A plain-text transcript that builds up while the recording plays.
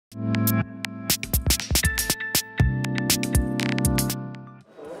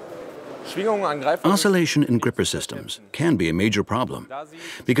Oscillation in gripper systems can be a major problem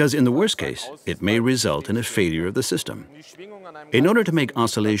because in the worst case, it may result in a failure of the system. In order to make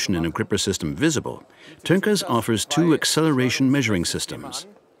oscillation in a gripper system visible, TUNKERS offers two acceleration measuring systems.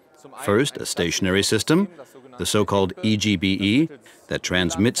 First, a stationary system, the so-called EGBE, that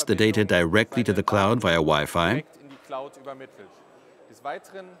transmits the data directly to the cloud via Wi-Fi.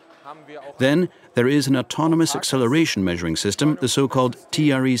 Then there is an autonomous acceleration measuring system, the so-called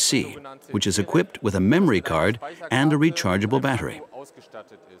TREC, which is equipped with a memory card and a rechargeable battery.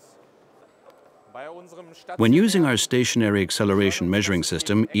 When using our stationary acceleration measuring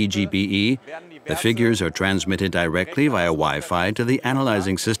system, EGBE, the figures are transmitted directly via Wi-Fi to the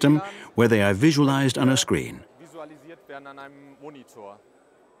analyzing system, where they are visualized on a screen.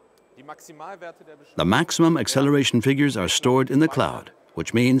 The maximum acceleration figures are stored in the cloud,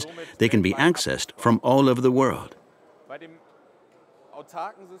 which means they can be accessed from all over the world.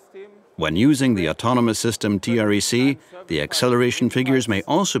 When using the autonomous system TREC, the acceleration figures may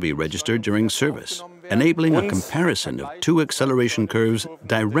also be registered during service, enabling a comparison of two acceleration curves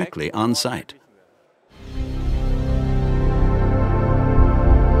directly on site.